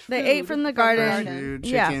ate fresh food. They ate from the garden. Fresh food,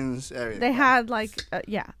 Yeah. chickens, everything. They had like,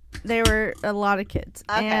 they were a lot of kids.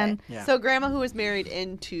 Okay. And Yeah. So grandma, who was married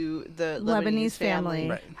into the Lebanese family, family.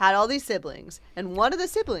 Right. had all these siblings, and one of the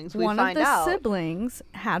siblings one find of the out. siblings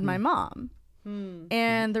had my mom.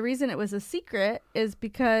 And the reason it was a secret is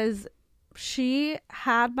because she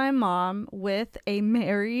had my mom with a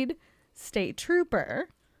married state trooper.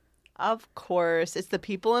 Of course, it's the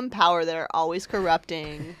people in power that are always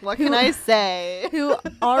corrupting. What can I say? Who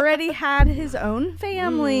already had his own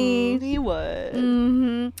family. He would.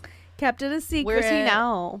 Mm-hmm. Kept it a secret. Where's he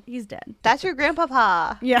now? He's dead. That's your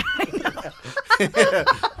grandpapa. Yeah.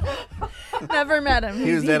 Never met him.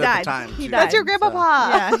 He was dead died. at the time. He too. died. That's your grandpapa.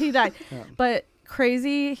 Yeah, he died. But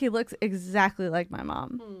crazy, he looks exactly like my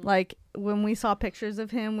mom. Like when we saw pictures of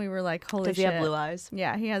him, we were like, holy Does shit. he have blue eyes?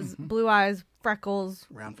 Yeah, he has blue eyes, freckles,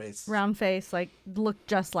 Round face. round face, like look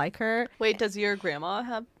just like her. Wait, does your grandma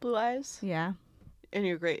have blue eyes? Yeah. And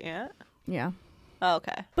your great aunt? Yeah. Oh,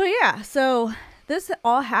 okay. But yeah, so this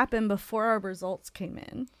all happened before our results came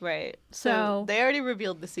in. Right. So- So they already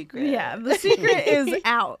revealed the secret. Yeah, the secret is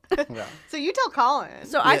out. Yeah. So you tell Colin.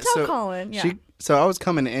 So I Yeah, tell so Colin, yeah. So I was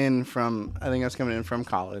coming in from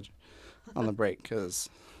college on the break because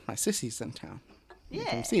my sissy's in town. Yeah.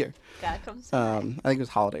 Come see her. That comes. I think it was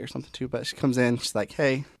holiday or something too. But she comes in. She's like,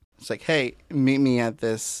 hey, meet me at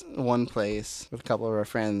this one place with a couple of our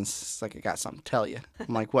friends. It's like, I got something to tell you.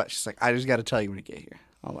 I'm like, what? She's like, I just got to tell you when you get here.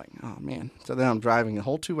 I'm like, oh man. So then I'm driving the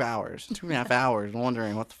whole 2.5 hours,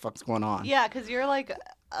 wondering what the fuck's going on. Yeah, because you're like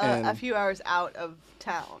a And- few hours out of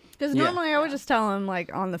town. Because Yeah. normally I would just tell him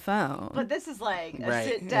like on the phone. But this is like a Right,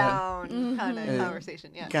 sit yeah. down kind of Yeah.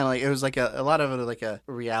 conversation. Yeah. Kind of like, it was like a lot of it like a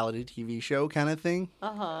reality TV show kind of thing,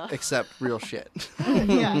 Uh except real shit. huh.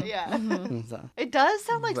 Yeah, yeah. So- It does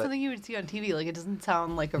sound like But- something you would see on TV. Like it doesn't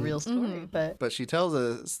sound like a real story, but But she tells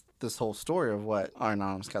us this whole story of what our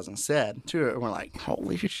anonymous cousin said to her, and we're like,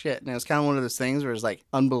 holy shit. And it was kind of one of those things where it's like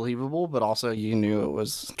unbelievable, but also you knew it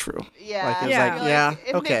was true. yeah, Like, it's like, you're yeah,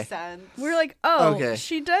 it okay. makes sense. We're like, oh, Okay.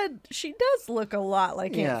 she does look a lot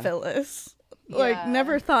like Yeah. Aunt Phyllis. Like, Yeah.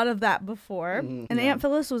 never thought of that before. Mhm, And yeah. Aunt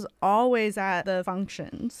Phyllis was always at the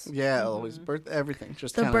functions. Yeah, always everything.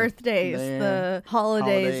 Just The kinda birthdays, there. the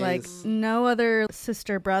holidays, like Holidays. no other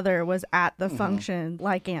sister brother was at the function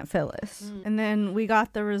like Aunt Phyllis. And then we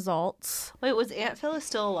got the results. Wait, was Aunt Phyllis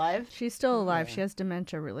still alive? She's still alive. She has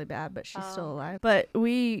dementia really bad, but she's still alive. But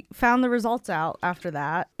we found the results out after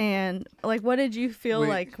that. And like, what did you feel We-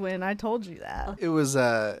 like when I told you that? It was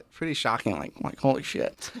pretty shocking. Like holy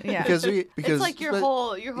shit. Yeah. because It's like your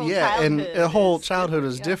whole yeah, and childhood the whole is childhood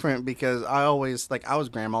is yeah. different because I always I was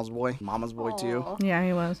grandma's boy, mama's boy too. Aw. Yeah,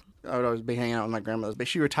 he was. I would always be hanging out with my grandmother, but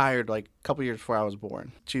she retired like a couple years before I was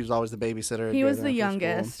born. She was always the babysitter. He go was to the her school.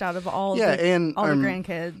 youngest out of all Yeah, the, and all the our-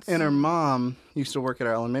 grandkids. And her mom used to work at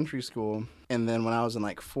our elementary school, and then when I was in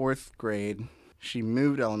like 4th grade, she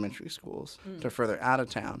moved elementary schools to further out of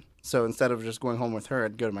town. So instead of just going home with her,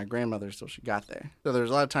 I'd go to my grandmother's till she got there. So there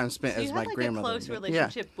was a lot of time spent So as you my had like a grandmother. close Yeah.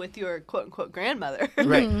 relationship with your quote unquote grandmother.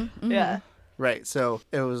 Right, Yeah. right. So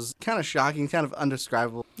it was kind of shocking, kind of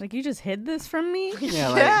undescribable. Like, you just hid this from me?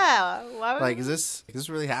 Yeah, Yeah. Why would like is this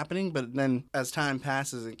really happening? But then as time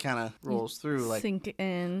passes, it kind of rolls through. Like, Sink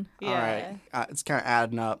in. all right, it's kind of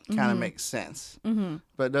adding up. Kind of makes sense. Mm-hmm.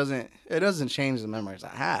 But it doesn't change the memories I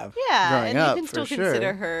have. Yeah, growing and up, you can still for consider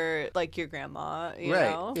sure. her like your grandma, you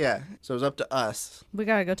Right. know? Yeah. So it was up to us. We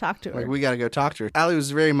gotta go talk to her. Like, we got to go talk to her. Allie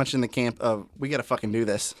was very much in the camp of, we got to fucking do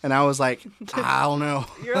this. And I was like, I don't know.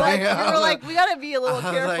 You're like, I you were was like, we gotta be a little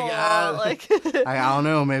I was careful. like, I don't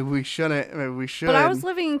know. Maybe we shouldn't. Maybe we should. but I was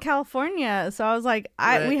living in California, so I was like,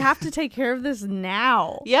 Right. we have to take care of this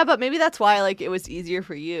now. yeah, but maybe that's why like it was easier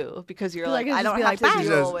for you because you're Like, like, it'd I just don't be have like, to bang.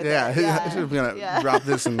 deal with yeah, it. Yeah, I'm going to Yeah. drop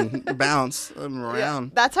this and bounce around. Yeah.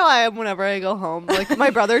 That's how I am whenever I go home. Like my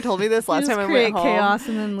brother told me this You last just time I create went home. chaos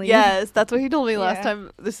and then leave. Yes, that's what he told me Yeah. last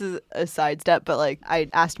time. This is a sidestep, but like I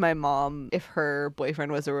asked my mom if her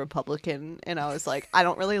boyfriend was a Republican, and I was like, I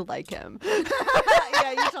don't really like him.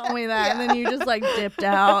 Yeah, you told me that, and then you just like dipped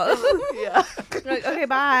out. Yeah. You're like, okay,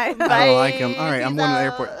 bye. I don't like him. All right, I'm Peace going to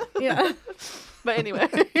the out. airport. Yeah, But anyway.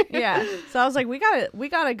 yeah. So I was like, we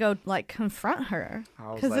gotta go like confront her I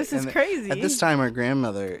was because like- this is and crazy. At this time, our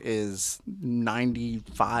grandmother is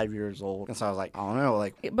 95 years old. And so I was like, I don't know.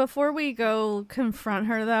 Like, Before we go confront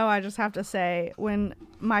her, though, I just have to say, when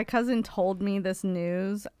my cousin told me this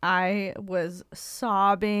news, I was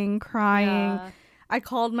sobbing, crying. Yeah. I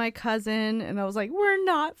called my cousin and I was like, we're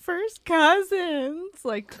not first cousins,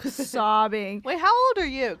 like sobbing. Wait, how old are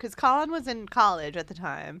you? Because Colin was in college at the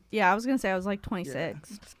time. Yeah, I was going to say I was like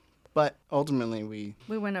 26. but ultimately, we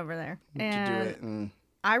We went over there. to do And it. And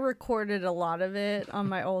I recorded a lot of it on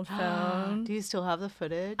my old phone. Do you still have the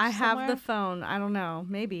footage? I have somewhere? the phone. I don't know.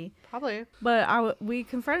 Maybe. Probably. But we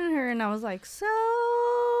confronted her and I was like, so,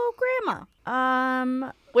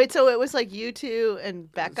 Grandma. Wait, so it was like you two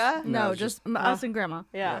and Becca? No, No, it's just just- us and Grandma.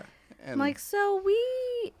 Yeah. And I'm like, so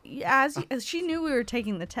as she knew we were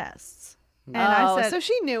taking the tests. And I said, so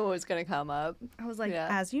she knew it was going to come up. I was like, Yeah.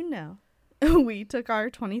 as you know, we took our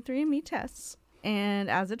 23andMe tests. And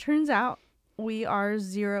as it turns out, we are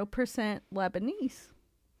 0% Lebanese.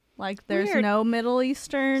 Like, there's Weird. no Middle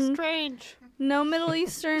Eastern Strange.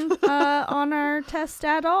 on our test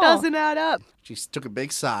at all. Doesn't add up. she took a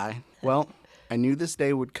big sigh. Well, I knew this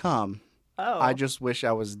day would come. Oh. I just wish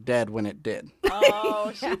I was dead when it did.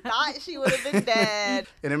 Oh, she thought she would have been dead.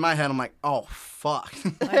 And in my head, I'm like, oh, fuck.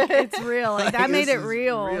 Like, it's real. Like, that made this it is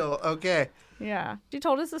real. Okay. Yeah. She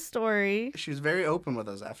told us a story. She was very open with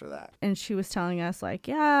us after that. And she was telling us, like,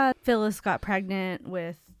 yeah, Phyllis got pregnant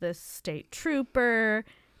with this state trooper.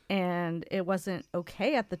 And it wasn't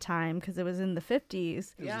okay at the time because it was in the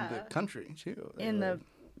 50s. It was in the country, too. They In were the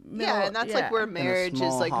middle, Yeah, and that's like where in a marriage is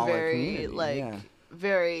small like Hollywood very community, like yeah.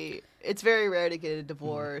 very it's very rare to get a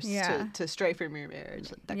divorce Yeah. to stray from your marriage,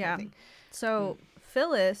 that kind Yeah. of thing. So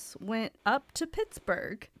Phyllis went up to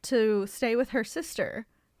Pittsburgh to stay with her sister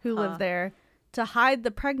who lived there to hide the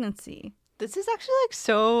pregnancy. This is actually like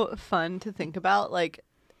so fun to think about, like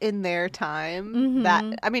in their time. That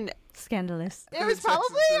I mean, Scandalous. it was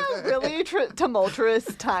probably a really tumultuous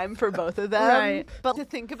time for both of them. Right. But to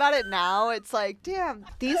think about it now, it's like, damn,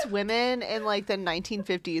 these women in like the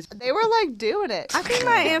 1950s, they were like doing it. I think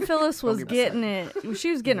my Aunt Phyllis was get getting it.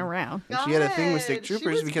 She was getting around. And she had a thing with state God, she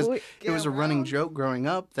troopers was because going it was a running around. joke growing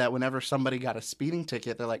up that whenever somebody got a speeding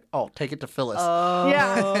ticket, they're like, oh, take it to Phyllis. Oh.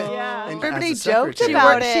 Yeah. Yeah. And Everybody as a secretary- joked She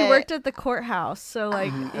about worked, it. she worked at the courthouse. So,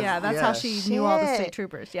 like, yeah, that's how yeah. she knew all the Shit. state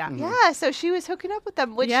troopers. Yeah. Yeah, so she was hooking up with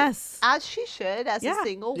them, which Yes. as she should, as Yeah. a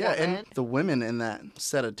single Yeah, woman. and the women in that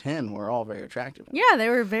set of 10 were all very attractive. Yeah, they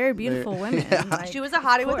were very beautiful women. Yeah. Like, She was a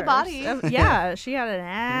hottie of with a course. body. Yeah, she had an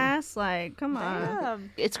ass. Like, come on.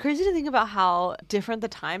 Damn. It's crazy to think about how different the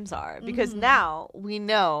times are because now we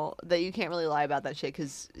know that you can't really lie about that shit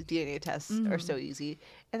because DNA tests are so easy.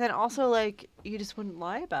 And then also, like, you just wouldn't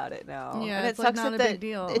lie about it now. Yeah, and it's, like, not a that big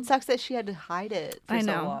deal. It sucks that she had to hide it for I so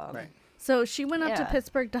know. long. Right. So she went up to Yeah.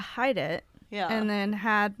 Pittsburgh to hide it. Yeah. And then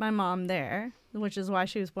had my mom there, which is why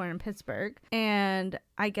she was born in Pittsburgh. And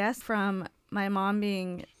I guess from my mom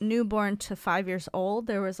being newborn to 5 years old,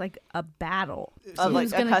 there was like a battle. Of, Who like,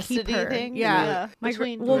 was a gonna keep custody her. thing? Yeah. Yeah. My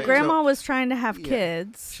Between- well, Right, grandma so- was trying to have yeah.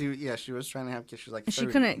 kids. She was trying to have kids. She was like 30. She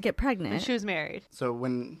couldn't get When pregnant. she was married. So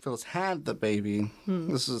when Phyllis had the baby,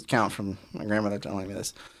 this is count from my grandmother telling me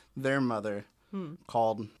this. Their mother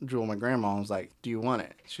called Jewel, my grandma, and was like, "Do you want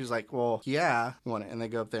it?" She was like, "Well, yeah, I want it." And they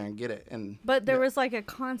go up there and get it. And But there was like a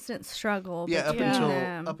constant struggle yeah, up between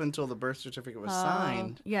them. until the birth certificate was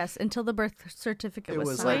signed, Yes, until the birth certificate it was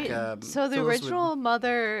was signed. like So the Phyllis would- original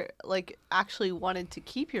mother, like, actually wanted to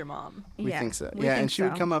keep your mom. we Yeah, think so. we Yeah, think and she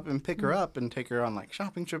would so. come up and pick her up and take her on like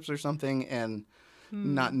shopping trips or something, and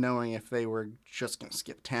not knowing if they were just gonna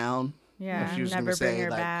skip town. Yeah, if she was never gonna bring say her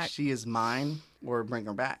like back. she is mine or bring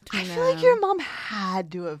her back. I feel like your mom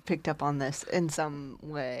had to have picked up on this in some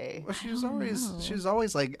way. Well, she was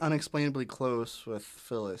always like unexplainably close with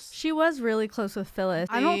Phyllis. She was really close with Phyllis.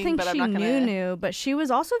 I don't think But I'm she not gonna- knew, but she was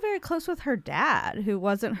also very close with her dad, who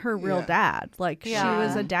wasn't her real Yeah. dad. Like, she Yeah.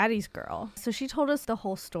 was a daddy's girl. So she told us the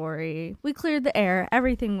whole story. We cleared the air.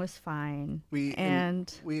 Everything was fine.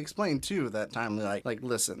 And we explained too that time like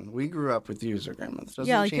listen, we grew up with you as our grandmothers. Doesn't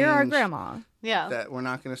yeah, like, you're our change grandma. Yeah. That we're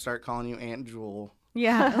not gonna start calling you Aunt Jewel.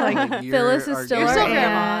 Yeah, like, Like, Phyllis you're is our still You're our still grandma.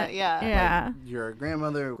 grandma. aunt. Yeah. Yeah. You're a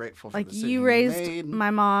grandmother. Grateful for Like, the decision you raised made.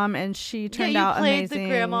 my mom, and she turned yeah, you out played amazing. the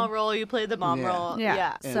grandma role, you played the mom Yeah. role.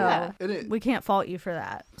 Yeah. And So it- we can't fault you for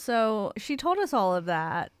that. So she told us all of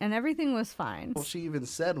that, and everything was fine. Well, she even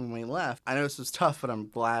said when we left, I know this was tough, but I'm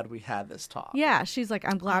glad we had this talk. Yeah, she's like,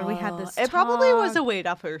 I'm glad we had this. It probably was a talk." weight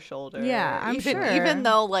off her shoulder. Yeah, I'm even, sure. Even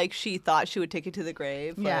though, like, she thought she would take it to the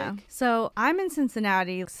grave. Yeah. Like, So I'm in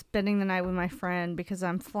Cincinnati spending the night with my friend because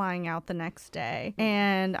I'm flying out the next day.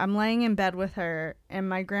 And I'm laying in bed with her, and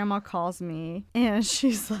my grandma calls me, and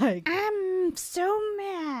she's like, I'm so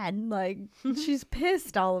mad. Like, she's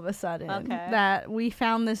pissed all of a sudden Okay. that we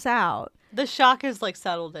found this out. the shock is, like,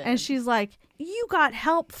 settled in. And she's like, you got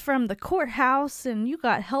help from the courthouse and you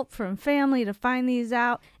got help from family to find these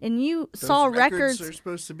out, and you saw records are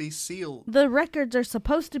supposed to be sealed. The records are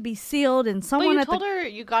supposed to be sealed, and someone But you told her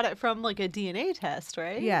you got it from like a DNA test,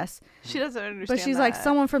 right? Yes. She doesn't understand. But she's like,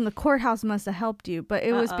 someone from the courthouse must have helped you. But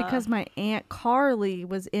it was because my Aunt Carly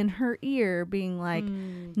was in her ear being like,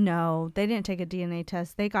 no, they didn't take a DNA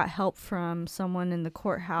test. They got help from someone in the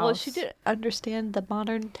courthouse. Well, she didn't understand the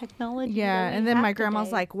modern technology. Yeah, and then my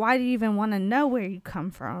grandma's like, why do you even want to know where you come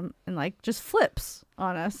from? And like just flips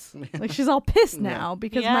on us. Like she's all pissed now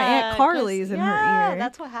because my Aunt Carly's in her ear. Yeah,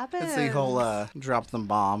 that's what happened. It's the whole drop the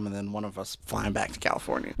bomb and then one of us flying back to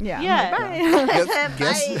California. Yeah. Yeah.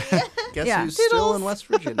 Bye. Guess Yeah. who's still in West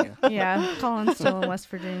Virginia? Yeah, Colin's still in West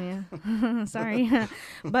Virginia. Sorry.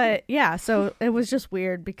 But yeah, so it was just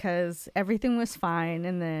weird because everything was fine,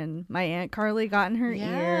 and then my Aunt Carly got in her ear.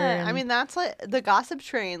 Yeah, I mean that's like the gossip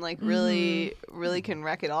train, like really can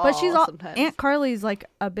wreck it all. But sometimes. Aunt Carly's like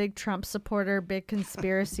a big Trump supporter, big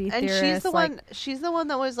conspiracy and theorist. she's the one. She's the one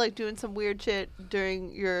that was like doing some weird shit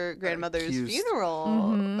during your grandmother's Accused.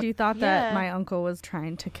 funeral. She thought that Yeah. my uncle was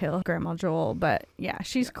trying to kill Grandma Joel, but yeah,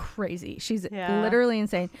 she's crazy. She's Yeah. literally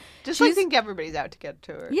insane. Just She's- like think everybody's out to get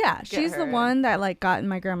to her. Yeah, Get she's the her. one that like got in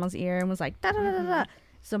my grandma's ear and was like da da da da da.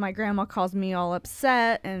 So my grandma calls me all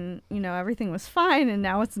upset, and you know everything was fine, and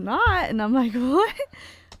now it's not, and I'm like what?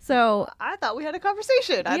 So I thought we had a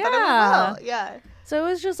conversation. I thought it went Yeah. well. Yeah. So it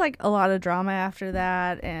was just like a lot of drama after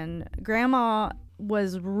that, and Grandma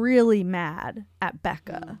was really mad at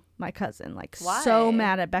Becca, my cousin, like Why? so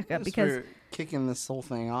mad at Becca Just because for kicking this whole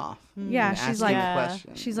thing off. yeah, and she's asking like the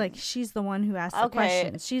question. she's like she's the one who asked the Okay.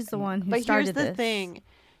 questions. She's the one who But started here's the this. thing.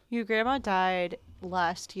 Your grandma died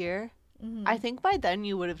last year. I think by then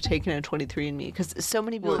you would have taken a 23andMe because so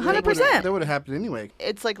many people. Well, are doing 100%. That would have happened anyway.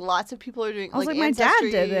 It's like lots of people are doing. I was like like, my dad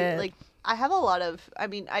Ancestry, did it. Like I have a lot of. I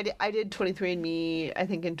mean, I did 23andMe. I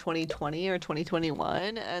think in 2020 or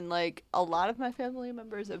 2021, and like a lot of my family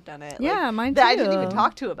members have done it. Yeah, like, mine that I didn't even too.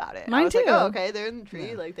 talk to about it. Mine I was like, too. oh, okay, they're in the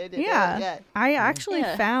tree. Yeah. Like they did. Yeah. Yeah. I actually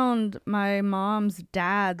Yeah. found my mom's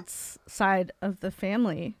dad's side of the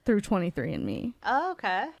family through 23andMe, Oh,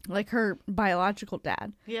 okay. like her biological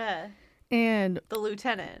dad. Yeah. And The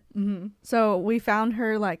lieutenant. so we found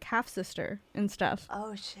her like half sister and stuff.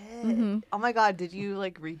 Oh shit. Oh my god. Did you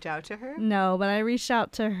like reach out to her? No, but I reached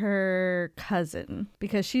out to her cousin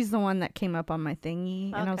because she's the one that came up on my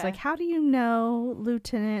thingy. And I was Okay. like, how do you know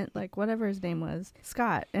Lieutenant, like whatever his name was,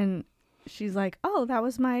 Scott? And she's like, oh, that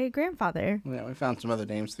was my grandfather. Yeah, we found some other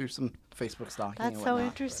names through some Facebook stalking. That's and so whatnot,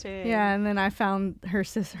 interesting. Yeah, and then I found her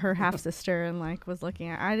her half sister and like was looking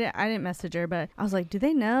at. I didn't message her, but I was like, "Do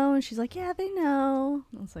they know?" And she's like, "Yeah, they know."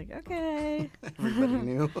 I was like, "Okay." but everybody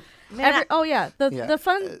knew. Man, Oh yeah, Yeah.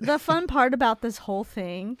 the fun part about this whole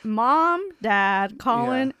thing: Mom, Dad,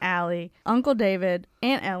 Colin, Allie, Uncle David,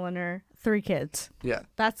 Aunt Eleanor, 3 kids. Yeah.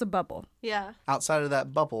 That's a bubble. yeah. Outside of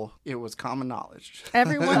that bubble, it was common knowledge.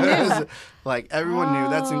 Everyone It knew. was, like everyone knew.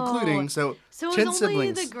 That's Oh. including so So 10 it was only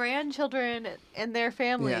siblings. the grandchildren and their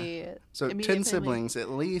family. So immediate 10 family. siblings,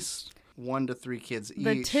 at least 1 to 3 kids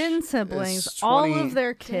The each. 10 siblings, is all 20 of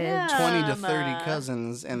their kids. Damn. 20 to 30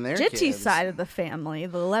 cousins and their Jitty kids. side of the family,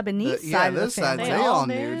 the Lebanese Yeah, side of the those sides, family. they all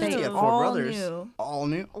knew. They She had 4 all brothers. knew. All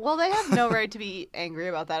knew. Well, they have no right to be angry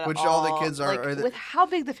about that at Which all. all the kids are- Like, are the- with how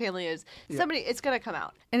big the family is, it's gonna come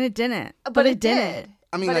out. And it didn't. But it didn't. did.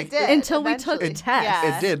 I mean, But like, it did, until we took eventually. tests.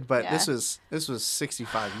 Yeah. It did, but Yeah. this was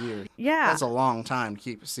 65 years. Yeah. That's a long time to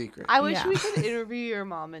keep a secret. I wish Yeah. we could interview your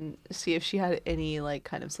mom and see if she had any like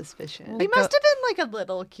kind of suspicion. Well, You must have been like a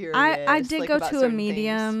little curious. I did like, go about to a certain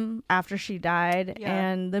medium after she died, Yeah.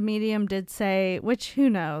 and the medium did say, which who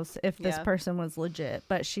knows if this Yeah. person was legit,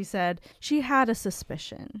 but she said she had a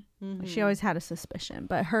suspicion. Mm-hmm. She always had a suspicion,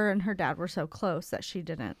 but her and her dad were so close that she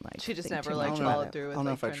didn't like. She just think never, too like, much I about followed it. through with, don't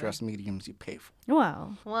know like, if I trying to- trust mediums you pay for.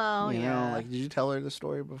 Well, Well, You yeah. know, like, did you tell her the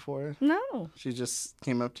story before? no. She just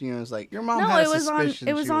came up to you and was like, "Your mom No, had it a was on. suspicion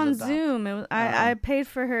It was she on adopted." Zoom. It was. I paid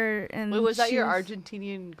for her, and Wait, was that she your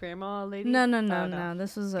Argentinian grandma lady? No, Oh, no.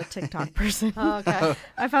 This was a TikTok person. Oh, okay.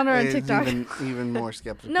 I found her on It's TikTok. even more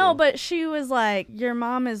skeptical. No, but she was like, your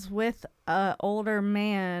mom is with a older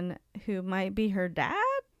man who might be her dad,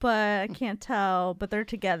 but I can't tell. But they're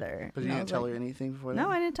together. But And you I didn't was tell like- her anything before that? No,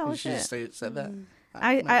 I didn't tell her She just said that?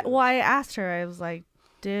 I asked her. I was like,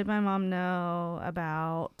 did my mom know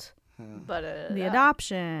about But the yeah.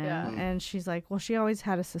 adoption? Yeah. And she's like, well, she always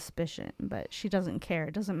had a suspicion, but she doesn't care.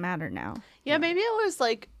 It doesn't matter now. Yeah, maybe it was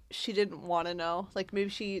like she didn't want to know. Like, maybe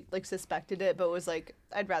she, like, suspected it, but was like,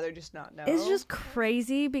 I'd rather just not know. It's just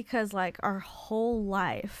crazy because, like, our whole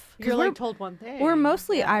life. You're, like, told one thing. We're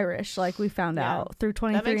mostly Irish, like we found out through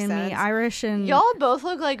 23andMe. Irish and... Y'all both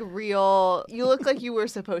look like real... You look like you were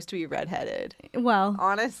supposed to be redheaded. Well...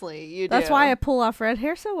 Honestly, you do. That's why I pull off red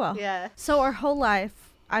hair so well. Yeah. So our whole life...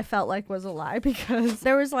 I felt like was a lie because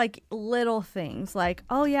there was like little things like,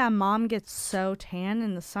 oh yeah, mom gets so tan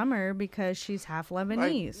in the summer because she's half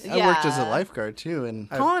Lebanese. I worked as a lifeguard too, and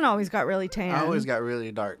Colin always got really tan. I always got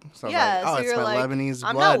really dark. So yeah, I was like, oh, so it's you're my like, Lebanese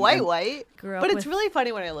I'm blood. not white. But it's with... really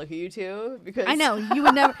funny when I look at you two because I know you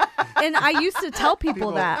would never. And I used to tell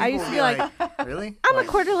people that. I used to be like, really? I'm a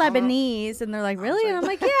quarter Lebanese, and they're like, really? And I'm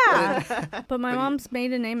like, yeah. But my mom's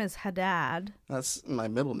maiden name is Haddad. That's my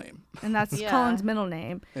middle name. And that's Colin's middle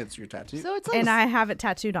name. It's your tattoo. So it's like, and I have it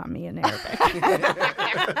tattooed on me in Arabic.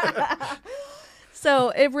 So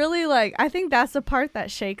it really, like, I think that's the part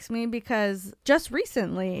that shakes me because just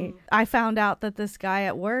recently I found out that this guy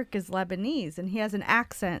at work is Lebanese and he has an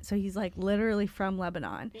accent. So he's like literally from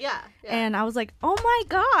Lebanon. Yeah. And I was like, oh my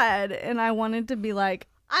God. And I wanted to be like,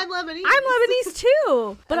 I'm Lebanese. I'm Lebanese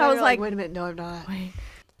too. But I was like, wait a minute. No, I'm not. Wait.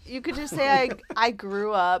 You could just say I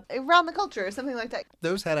grew up around the culture or something like that.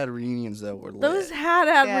 Those Haddad reunions, though, were lit. Those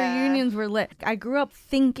Haddad reunions were lit. I grew up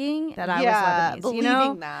thinking that I was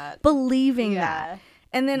Lebanese, believing that.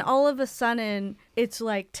 And then all of a sudden, it's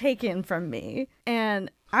like taken from me.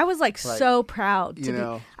 And I was like so proud to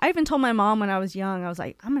be. I even told my mom when I was young, I was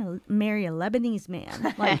like, I'm going to marry a Lebanese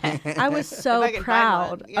man. Like, I was so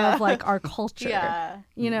proud of like our culture. Yeah.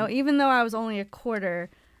 You know, even though I was only a quarter,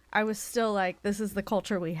 I was still like, this is the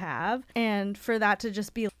culture we have. And for that to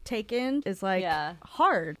just be taken is like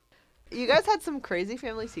hard. You guys had some crazy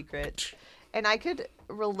family secrets. And I could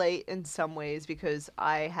relate in some ways because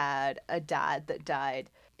I had a dad that died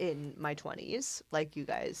in my 20s. Like you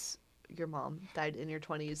guys, your mom died in your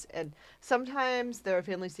 20s. And sometimes there are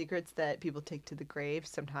family secrets that people take to the grave.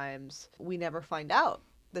 Sometimes we never find out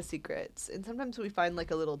the secrets. And sometimes we find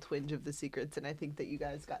like a little twinge of the secrets. And I think that you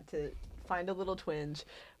guys got to find a little twinge.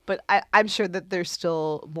 But I'm sure that there's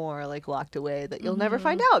still more like locked away that you'll never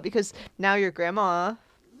find out because now your grandma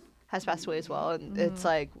has passed away as well. And it's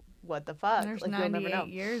like, what the fuck? There's like, 98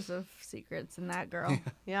 years of secrets in that girl.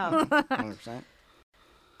 Yeah. 100%.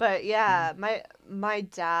 But yeah, my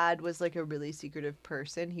dad was like a really secretive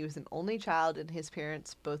person. He was an only child and his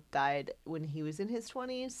parents both died when he was in his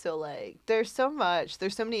 20s. So like there's so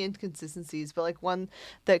many inconsistencies, but like one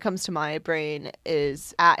that comes to my brain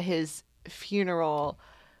is at his funeral,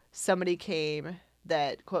 somebody came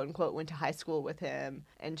that quote unquote went to high school with him.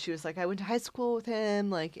 And she was like, I went to high school with him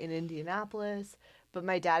like in Indianapolis. But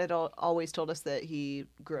my dad had always told us that he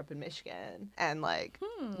grew up in Michigan and, like,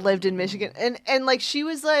 lived in Michigan. And, like, she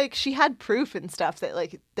was, like, she had proof and stuff that,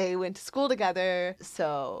 like, they went to school together.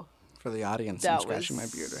 So. For the audience, I'm scratching my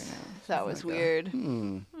beard right now. That was weird.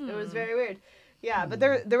 It was very weird. Yeah, but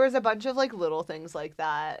there was a bunch of, like, little things like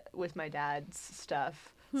that with my dad's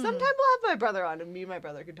stuff. Sometime we'll have my brother on and me and my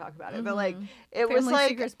brother can talk about it. But like it Family was like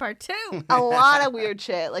Secrets Part 2. A lot of weird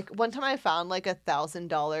shit. Like one time I found like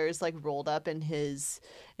 $1,000 like rolled up in his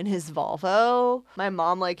Volvo. My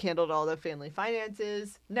mom like handled all the family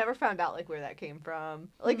finances. Never found out like where that came from.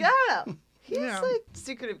 Like I don't know. He's like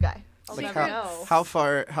secretive guy. I'll Like never know. how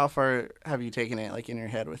far have you taken it like in your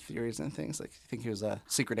head with theories and things? Like you think he was a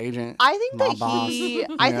secret agent? I think that boss,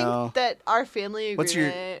 I think that our family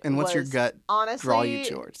agreement what's your gut honestly, draw you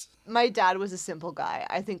towards? My dad was a simple guy.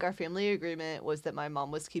 I think our family agreement was that my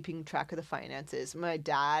mom was keeping track of the finances. My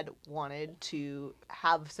dad wanted to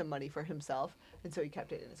have some money for himself. And so he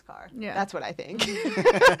kept it in his car. Yeah. That's what I think.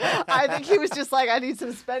 I think he was just like, I need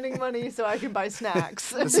some spending money so I can buy snacks.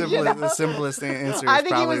 The simplest answer is I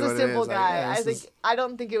think he probably was a simple guy. Like, I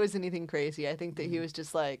don't think it was anything crazy. I think that he was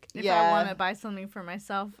just like, if I want to buy something for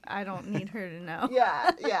myself, I don't need her to know.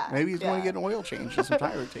 Yeah. Maybe he's going to get an oil change and some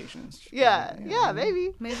tire rotations. Yeah,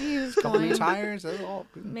 maybe. Maybe he was going. New tires. That's all.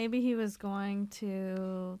 Maybe he was going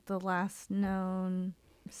to the last known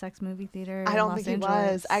sex movie theater. I don't in think Los he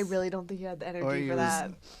Angeles. was. I really don't think he had the energy for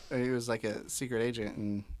that. Or he was like a secret agent,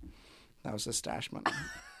 and that was his stash money.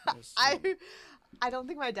 I don't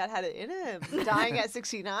think my dad had it in him. Dying at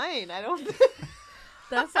 69. I don't.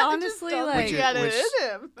 That's honestly like. He had it in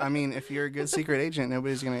him. I mean, if you're a good secret agent,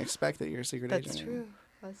 nobody's gonna expect that you're a secret agent. That's true.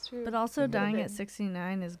 That's true. But also, dying at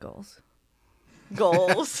 69 is goals.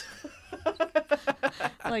 Goals.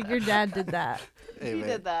 Like your dad did that. Hey, he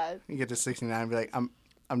did that. You get to 69 and be like, I'm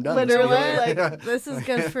done. Literally, like this is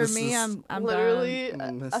good for me. I'm literally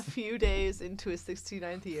done. a few days into his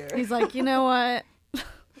 69th year. He's like, you know what?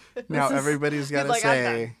 Now everybody's got to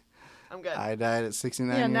say, I'm good. I died at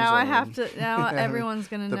 69 Yeah, years now old. I have to. Now everyone's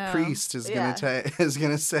gonna The know. priest is Yeah.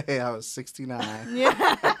 gonna say I was 69. Yeah.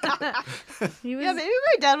 He was. Yeah, maybe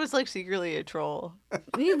my dad was like secretly a troll.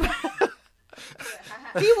 He was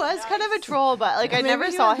kind of a troll, but like I Maybe never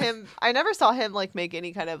he saw was- him. I never saw him like make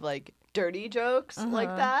any kind of like dirty jokes like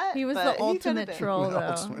that. He was but the he could've ultimate been. troll, The though.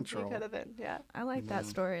 ultimate He troll. could have been, yeah. I like that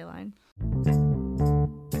storyline.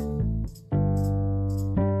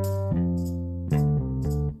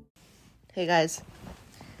 Hey guys,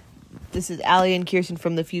 this is Allie and Kirsten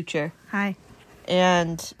from the future, Hi.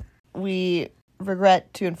 and we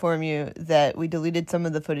regret to inform you that we deleted some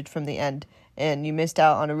of the footage from the end, and you missed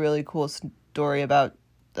out on a really cool story about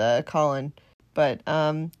Colin. But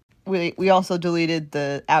we also deleted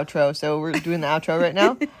the outro, so we're doing the outro right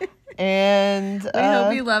now. And We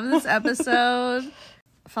hope you love this episode.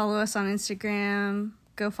 Follow us on Instagram.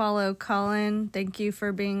 Go follow Colin. Thank you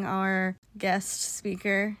for being our guest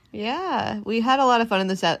speaker. yeah, we had a lot of fun in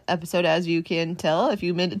this episode, as you can tell if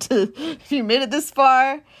you made it this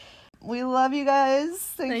far. We love you guys.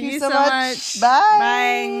 Thank you so much. Bye.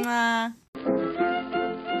 Bye. Mwah.